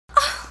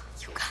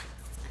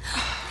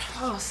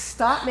Oh,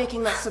 stop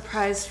making that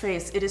surprised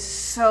face. It is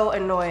so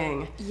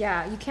annoying.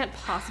 Yeah, you can't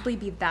possibly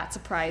be that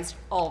surprised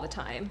all the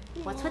time.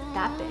 What's with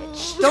that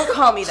bitch? Don't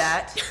call me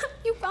that.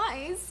 You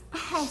guys.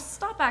 Oh,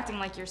 stop acting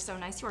like you're so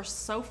nice. You are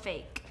so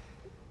fake.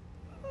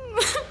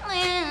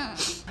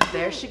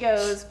 There she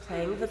goes,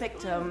 playing the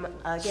victim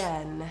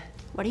again.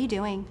 What are you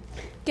doing?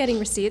 Getting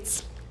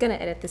receipts. Gonna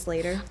edit this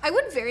later. I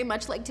would very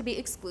much like to be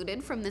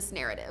excluded from this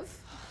narrative.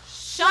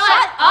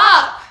 Shut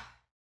up!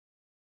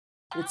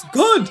 It's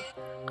good!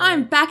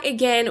 I'm back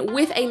again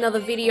with another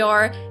video,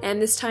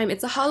 and this time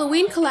it's a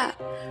Halloween collab.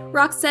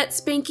 Roxette,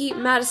 Spankie,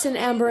 Madison,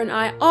 Amber, and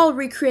I all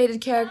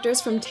recreated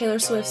characters from Taylor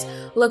Swift's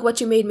Look What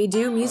You Made Me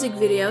Do music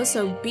video,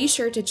 so be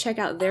sure to check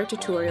out their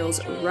tutorials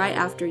right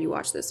after you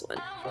watch this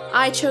one.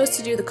 I chose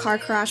to do the car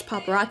crash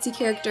paparazzi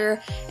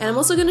character, and I'm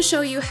also going to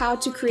show you how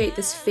to create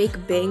this fake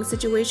bang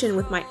situation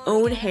with my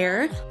own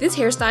hair. This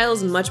hairstyle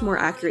is much more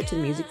accurate to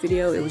the music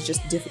video. It was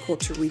just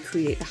difficult to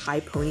recreate the high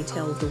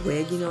ponytail with the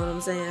wig, you know what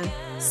I'm saying?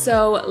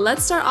 So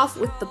let's start off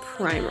with the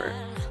primer.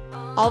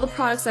 All the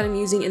products that I'm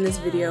using in this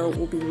video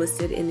will be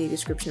listed in the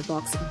description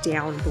box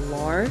down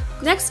below.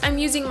 Next, I'm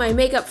using my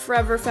Makeup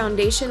Forever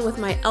foundation with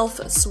my E.L.F.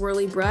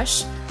 swirly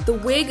brush. The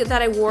wig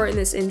that I wore in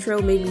this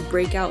intro made me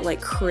break out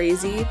like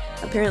crazy.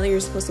 Apparently you're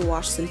supposed to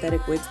wash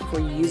synthetic wigs before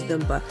you use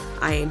them, but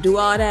I ain't do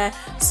all that.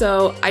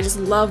 So I just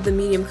love the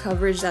medium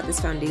coverage that this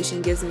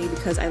foundation gives me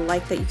because I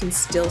like that you can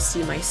still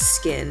see my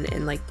skin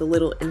and like the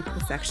little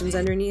imperfections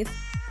underneath.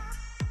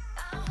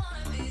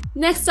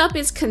 Next up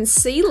is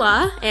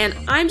concealer, and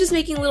I'm just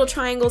making little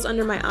triangles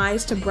under my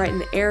eyes to brighten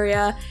the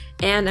area,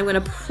 and I'm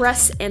going to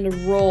press and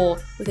roll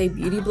with a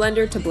beauty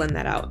blender to blend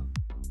that out.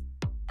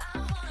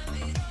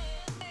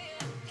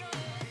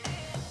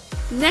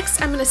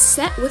 Next, I'm going to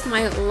set with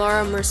my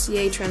Laura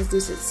Mercier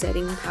translucent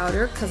setting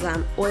powder because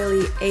I'm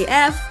oily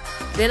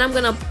AF. Then I'm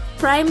going to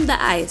prime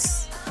the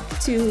eyes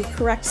to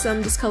correct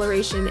some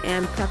discoloration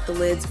and prep the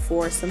lids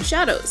for some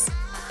shadows.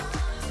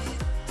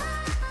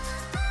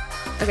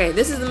 Okay,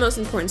 this is the most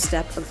important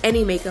step of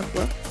any makeup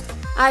look.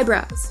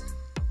 Eyebrows.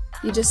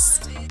 You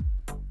just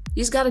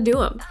gotta do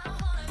them.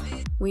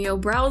 When your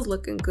brows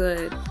looking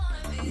good,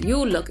 you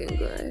looking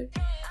good.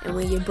 And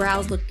when your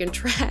brows looking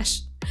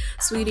trash,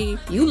 sweetie,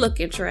 you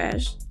looking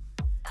trash.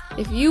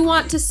 If you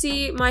want to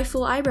see my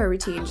full eyebrow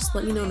routine, just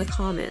let me know in the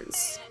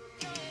comments.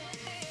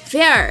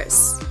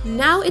 First,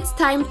 now it's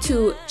time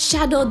to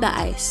shadow the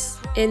eyes.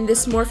 In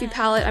this Morphe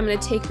palette, I'm going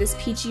to take this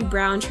peachy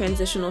brown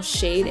transitional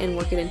shade and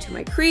work it into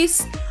my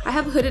crease. I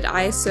have hooded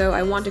eyes, so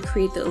I want to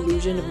create the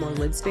illusion of more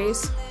lid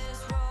space.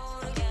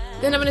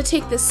 Then I'm going to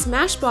take this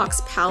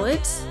Smashbox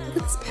palette. Look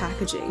at this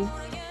packaging.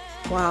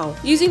 Wow.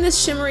 Using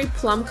this shimmery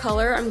plum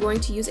color, I'm going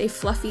to use a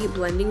fluffy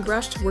blending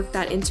brush to work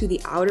that into the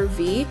outer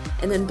V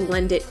and then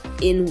blend it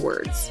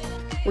inwards.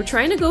 We're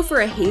trying to go for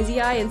a hazy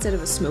eye instead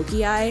of a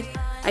smoky eye.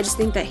 I just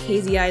think that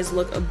hazy eyes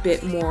look a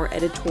bit more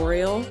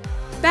editorial.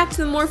 Back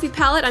to the Morphe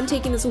palette, I'm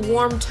taking this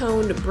warm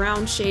toned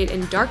brown shade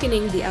and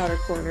darkening the outer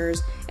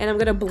corners, and I'm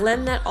going to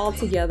blend that all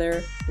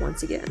together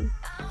once again.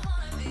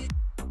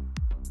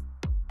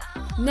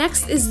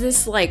 Next is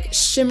this like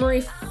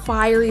shimmery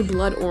fiery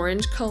blood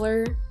orange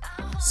color.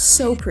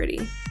 So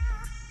pretty.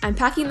 I'm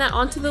packing that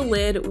onto the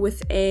lid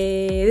with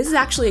this is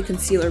actually a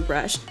concealer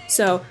brush,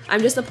 so I'm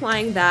just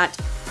applying that.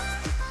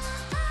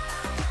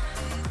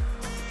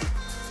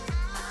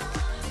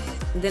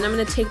 Then I'm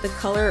going to take the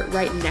color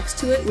right next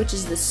to it, which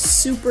is this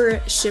super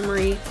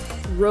shimmery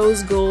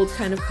rose gold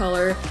kind of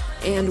color.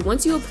 And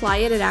once you apply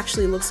it, it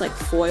actually looks like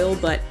foil,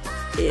 but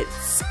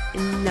it's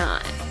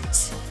not.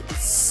 It's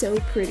so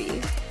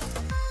pretty.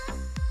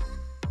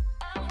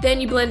 Then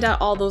you blend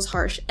out all those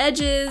harsh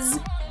edges.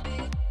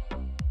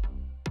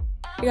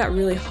 It got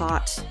really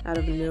hot out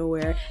of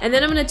nowhere. And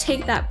then I'm going to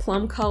take that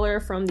plum color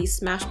from the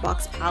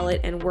Smashbox palette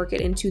and work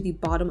it into the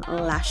bottom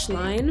lash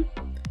line.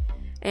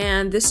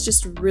 And this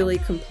just really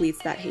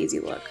completes that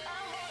hazy look.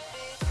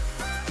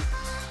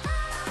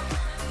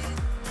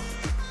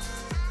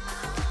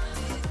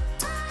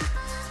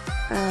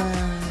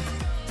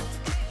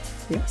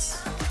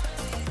 Yes.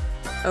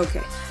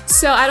 Okay,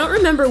 so I don't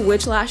remember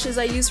which lashes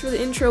I used for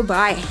the intro, but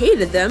I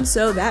hated them,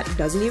 so that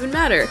doesn't even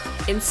matter.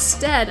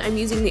 Instead, I'm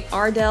using the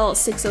Ardell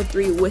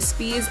 603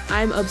 Wispies.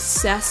 I'm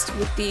obsessed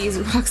with these.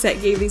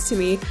 Roxette gave these to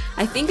me.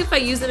 I think if I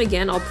use them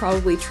again, I'll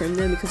probably trim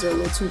them because they're a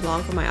little too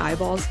long for my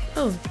eyeballs.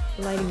 Oh,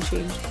 the lighting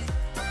changed.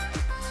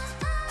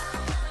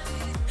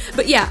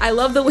 But yeah, I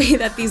love the way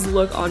that these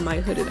look on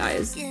my hooded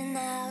eyes.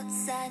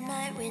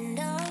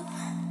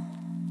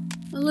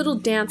 A little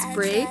dance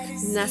break,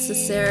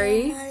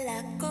 necessary.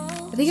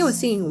 I think I was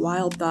singing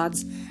Wild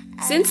Thoughts.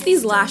 Since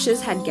these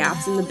lashes had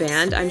gaps in the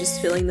band, I'm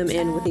just filling them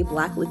in with a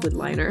black liquid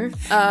liner.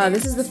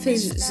 This is the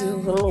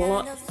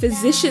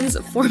Physicians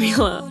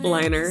Formula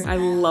liner. I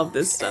love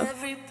this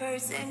stuff.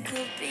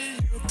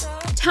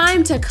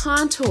 Time to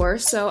contour,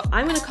 so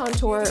I'm going to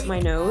contour my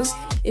nose.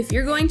 If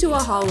you're going to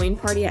a Halloween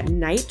party at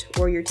night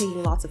or you're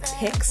taking lots of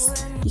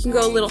pics, you can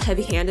go a little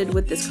heavy-handed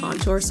with this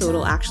contour so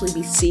it'll actually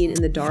be seen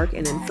in the dark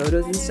and in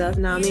photos and stuff,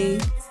 not me.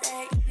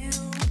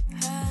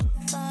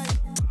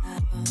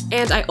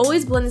 And I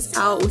always blend this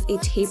out with a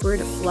tapered,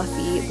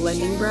 fluffy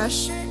blending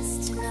brush.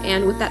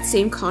 And with that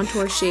same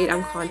contour shade,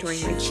 I'm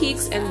contouring my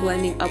cheeks and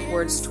blending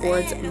upwards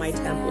towards my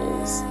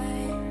temples,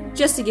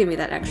 just to give me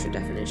that extra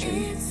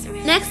definition.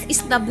 Next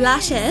is the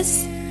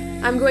blushes.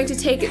 I'm going to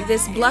take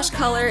this blush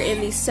color in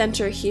the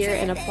center here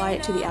and apply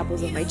it to the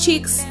apples of my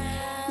cheeks.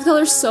 This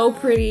color is so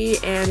pretty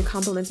and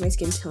complements my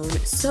skin tone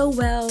so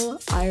well.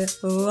 I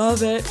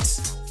love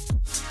it.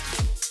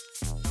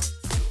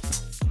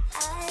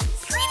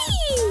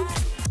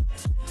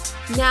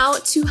 Now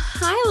to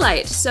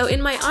highlight. So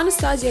in my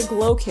Anastasia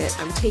Glow Kit,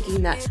 I'm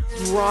taking that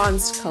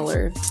bronzed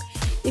color.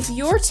 If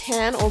you're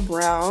tan or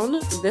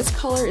brown, this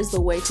color is the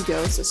way to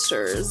go,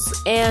 sisters.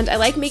 And I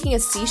like making a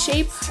C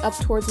shape up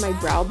towards my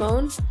brow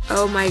bone.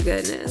 Oh my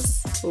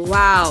goodness.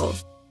 Wow.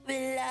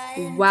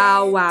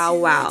 Wow, wow,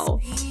 wow.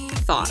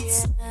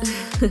 Thoughts.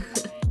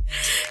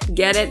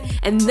 Get it?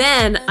 And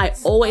then I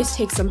always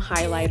take some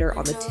highlighter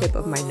on the tip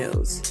of my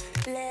nose.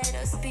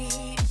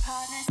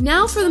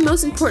 Now for the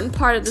most important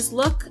part of this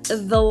look,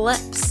 the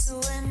lips.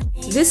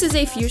 This is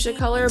a fuchsia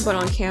color, but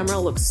on camera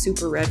looks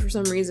super red for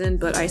some reason,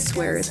 but I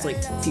swear it's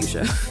like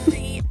fuchsia.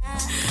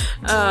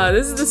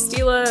 This is the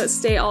Stila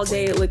Stay All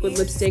Day liquid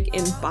lipstick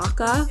in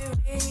Baka.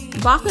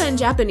 Baka in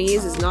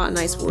Japanese is not a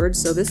nice word,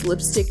 so this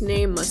lipstick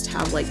name must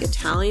have like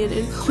Italian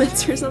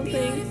influence or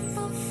something.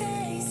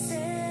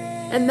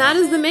 And that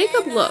is the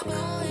makeup look.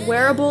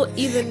 Wearable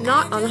even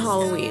not on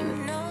Halloween.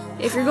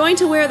 If you're going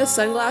to wear the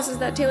sunglasses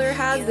that Taylor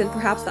has, then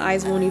perhaps the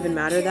eyes won't even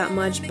matter that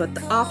much, but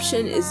the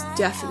option is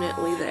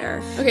definitely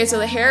there. Okay, so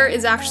the hair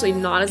is actually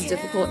not as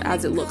difficult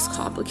as it looks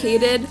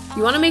complicated.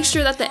 You want to make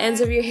sure that the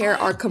ends of your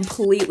hair are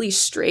completely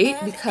straight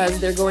because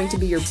they're going to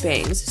be your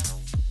bangs.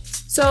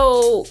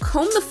 So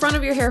comb the front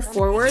of your hair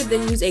forward,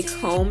 then use a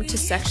comb to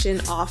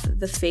section off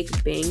the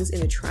fake bangs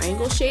in a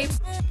triangle shape.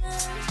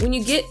 When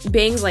you get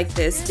bangs like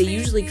this, they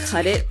usually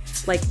cut it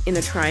like in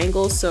a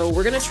triangle, so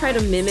we're gonna try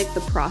to mimic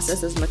the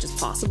process as much as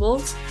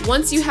possible.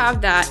 Once you have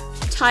that,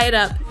 tie it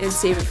up and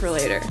save it for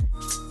later.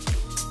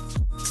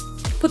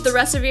 Put the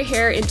rest of your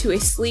hair into a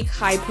sleek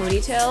high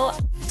ponytail.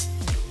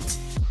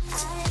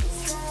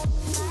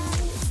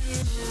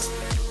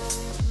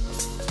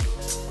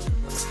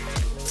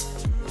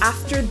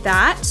 After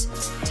that,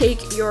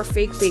 take your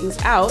fake bangs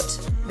out,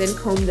 then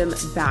comb them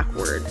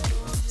backward.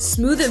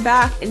 Smooth it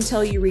back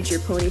until you reach your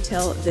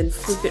ponytail, then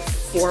flip it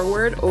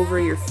forward over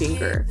your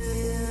finger.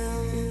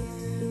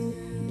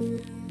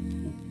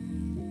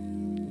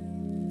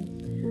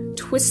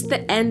 Twist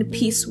the end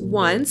piece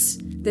once,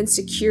 then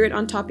secure it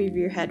on top of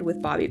your head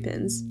with bobby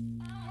pins.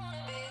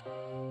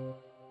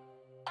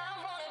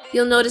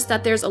 You'll notice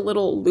that there's a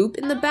little loop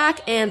in the back,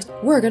 and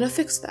we're gonna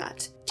fix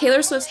that.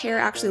 Taylor Swift's hair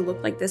actually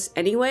looked like this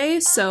anyway,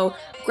 so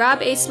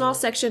grab a small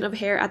section of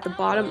hair at the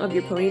bottom of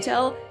your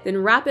ponytail, then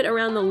wrap it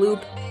around the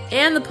loop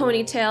and the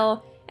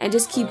ponytail, and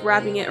just keep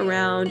wrapping it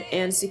around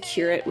and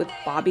secure it with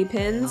bobby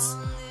pins.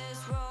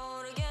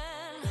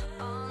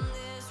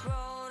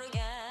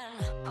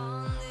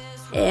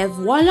 Et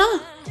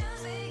voila!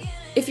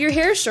 If your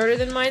hair is shorter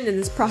than mine, then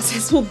this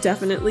process will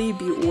definitely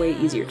be way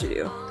easier to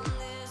do.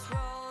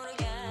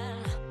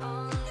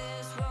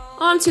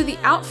 On to the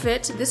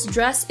outfit. This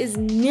dress is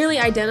nearly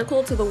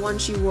identical to the one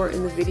she wore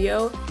in the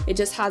video. It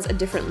just has a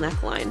different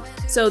neckline.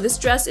 So this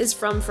dress is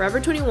from Forever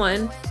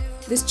 21.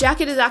 This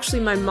jacket is actually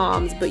my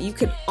mom's, but you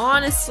could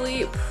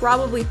honestly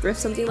probably thrift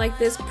something like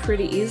this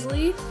pretty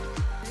easily.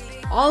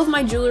 All of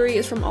my jewelry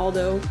is from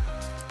Aldo.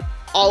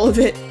 All of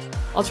it.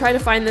 I'll try to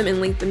find them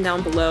and link them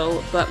down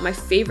below, but my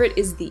favorite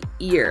is the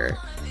ear.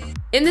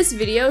 In this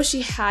video,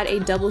 she had a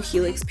double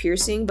helix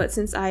piercing, but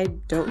since I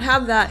don't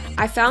have that,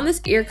 I found this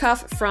ear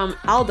cuff from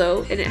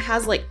Aldo, and it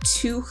has like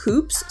 2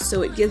 hoops,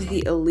 so it gives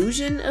the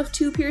illusion of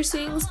 2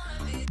 piercings.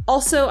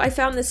 Also, I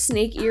found this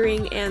snake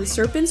earring, and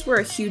serpents were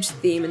a huge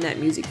theme in that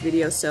music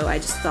video, so I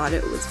just thought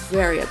it was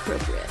very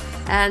appropriate.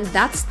 And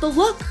that's the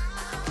look!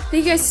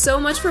 Thank you guys so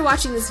much for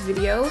watching this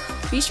video.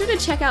 Be sure to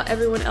check out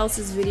everyone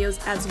else's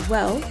videos as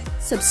well.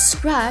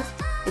 Subscribe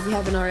if you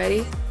haven't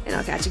already, and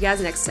I'll catch you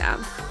guys next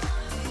time.